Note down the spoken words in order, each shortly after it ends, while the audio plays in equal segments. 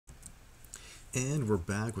And we're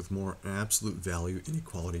back with more absolute value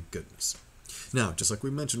inequality goodness. Now, just like we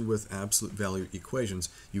mentioned with absolute value equations,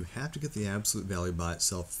 you have to get the absolute value by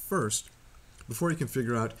itself first before you can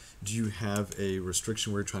figure out, do you have a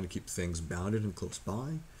restriction where you're trying to keep things bounded and close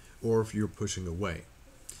by, or if you're pushing away.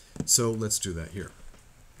 So let's do that here.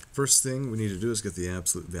 First thing we need to do is get the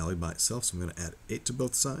absolute value by itself. So I'm going to add 8 to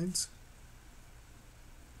both sides,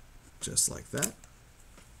 just like that.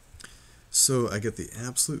 So I get the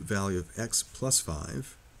absolute value of x plus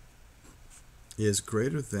 5 is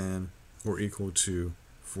greater than or equal to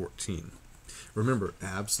 14. Remember,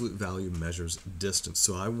 absolute value measures distance,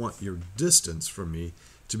 so I want your distance from me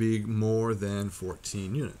to be more than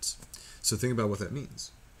 14 units. So think about what that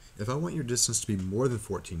means. If I want your distance to be more than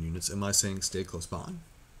 14 units, am I saying stay close by?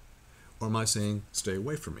 Or am I saying stay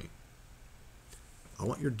away from me? I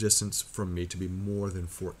want your distance from me to be more than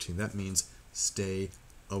 14. That means stay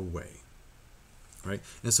away. Right?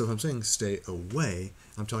 And so if I'm saying stay away,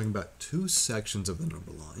 I'm talking about 2 sections of the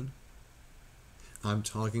number line. I'm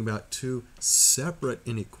talking about 2 separate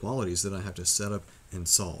inequalities that I have to set up and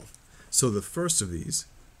solve. So the first of these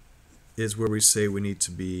is where we say we need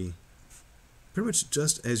to be, pretty much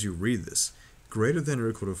just as you read this, greater than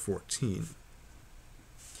or equal to 14.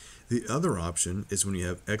 The other option is when you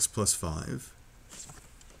have x plus 5,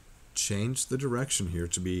 change the direction here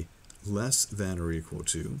to be less than or equal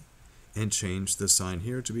to, and change the sign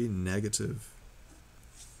here to be negative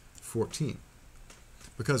 14.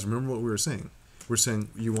 Because remember what we were saying. We're saying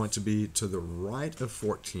you want to be to the right of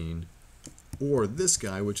 14, or this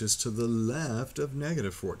guy, which is to the left of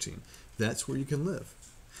negative 14. That's where you can live.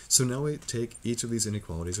 So now we take each of these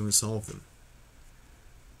inequalities and we solve them.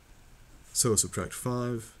 So subtract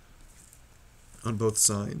 5 on both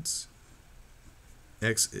sides.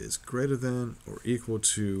 X is greater than or equal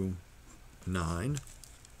to 9.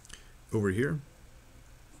 Over here,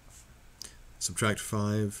 subtract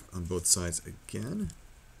 5 on both sides again.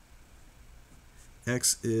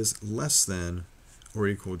 X is less than or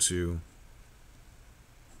equal to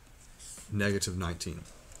negative 19.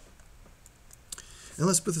 And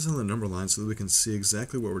let's put this on the number line so that we can see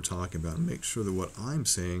exactly what we're talking about and make sure that what I'm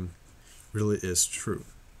saying really is true.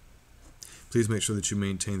 Please make sure that you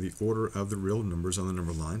maintain the order of the real numbers on the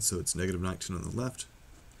number line, so it's negative 19 on the left,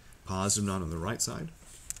 positive 9 on the right side.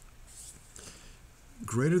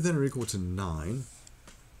 Greater than or equal to 9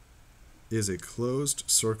 is a closed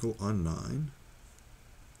circle on 9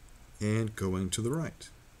 and going to the right.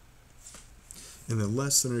 And then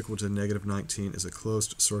less than or equal to negative 19 is a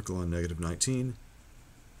closed circle on negative 19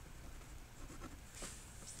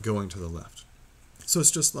 going to the left. So it's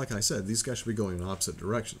just like I said, these guys should be going in opposite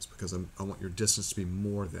directions because I want your distance to be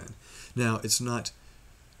more than. Now, it's not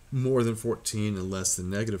more than 14 and less than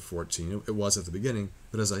negative 14. It was at the beginning,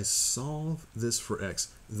 but as I solve this for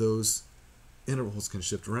x, those intervals can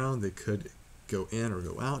shift around. They could go in or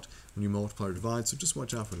go out when you multiply or divide, so just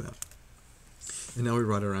watch out for that. And now we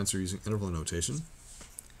write our answer using interval notation.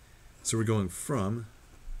 So we're going from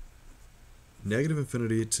negative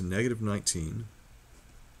infinity to negative 19.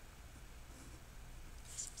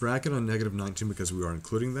 Bracket on negative 19 because we are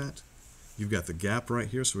including that. You've got the gap right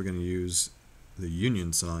here, so we're going to use the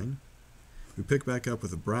union sign. We pick back up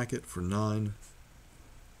with a bracket for 9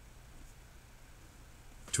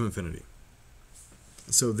 to infinity.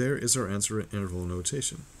 So there is our answer in interval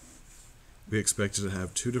notation. We expected to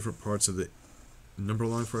have 2 different parts of the number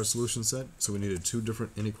line for our solution set, so we needed 2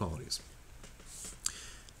 different inequalities.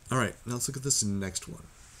 Alright, now let's look at this next one.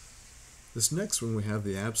 This next one we have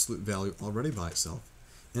the absolute value already by itself,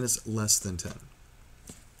 and it's less than 10.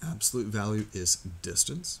 Absolute value is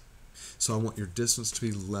distance. So I want your distance to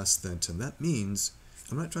be less than 10. That means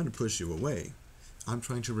I'm not trying to push you away. I'm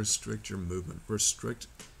trying to restrict your movement, restrict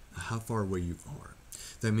how far away you are.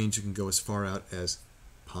 That means you can go as far out as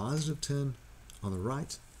positive 10 on the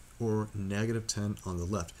right or negative 10 on the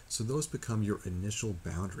left. So those become your initial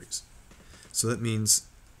boundaries. So that means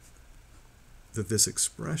that this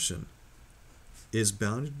expression is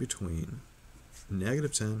bounded between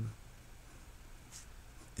negative 10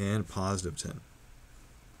 and positive 10.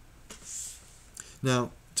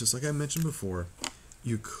 Now, just like I mentioned before,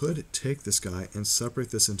 you could take this guy and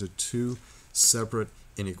separate this into 2 separate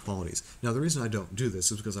inequalities. Now, the reason I don't do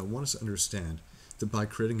this is because I want us to understand that by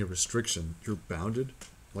creating a restriction, you're bounded,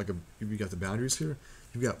 you've got the boundaries here,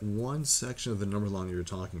 you've got one section of the number line that you're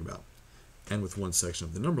talking about. And with one section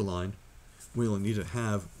of the number line, we only need to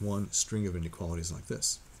have one string of inequalities like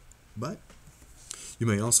this. But you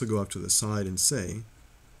may also go up to the side and say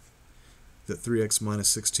that 3x minus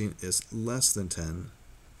 16 is less than 10,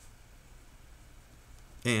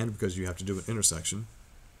 and because you have to do an intersection,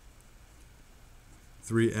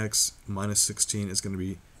 3x minus 16 is going to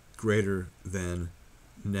be greater than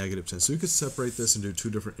negative 10. So you could separate this into two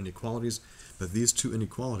different inequalities, but these two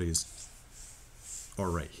inequalities are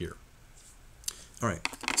right here. All right,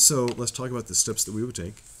 so let's talk about the steps that we would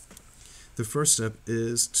take. The first step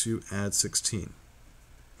is to add 16.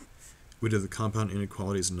 We did the compound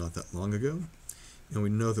inequalities not that long ago, and we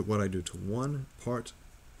know that what I do to one part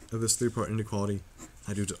of this three-part inequality,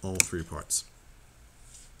 I do to all three parts.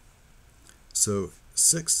 So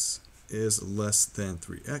 6 is less than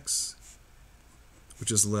 3x,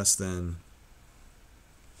 which is less than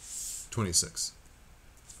 26.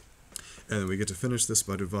 And then we get to finish this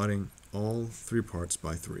by dividing all three parts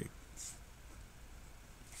by 3.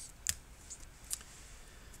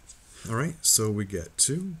 All right, so we get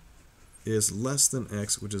 2 is less than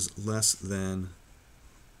x, which is less than,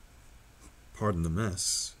 pardon the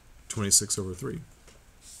mess, 26 over 3.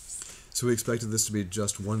 So we expected this to be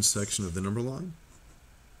just one section of the number line.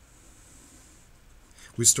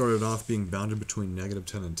 We started off being bounded between negative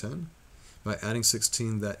 10 and 10. By adding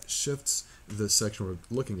 16, that shifts the section we're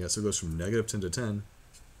looking at, so it goes from negative 10 to 10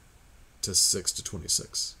 to 6 to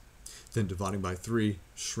 26. Then dividing by 3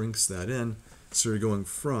 shrinks that in, so you're going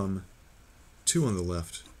from 2 on the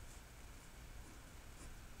left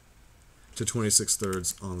to 26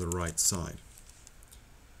 thirds on the right side.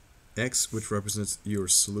 X, which represents your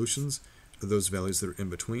solutions, are those values that are in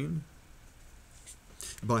between.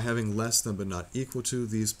 By having less than but not equal to,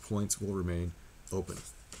 these points will remain open.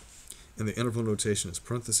 And the interval notation is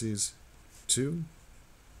parentheses 2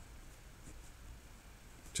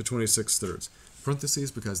 to 26 thirds.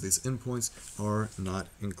 Parentheses because these endpoints are not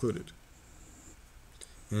included.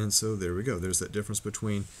 And so there we go. There's that difference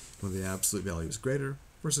between when the absolute value is greater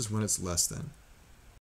versus when it's less than.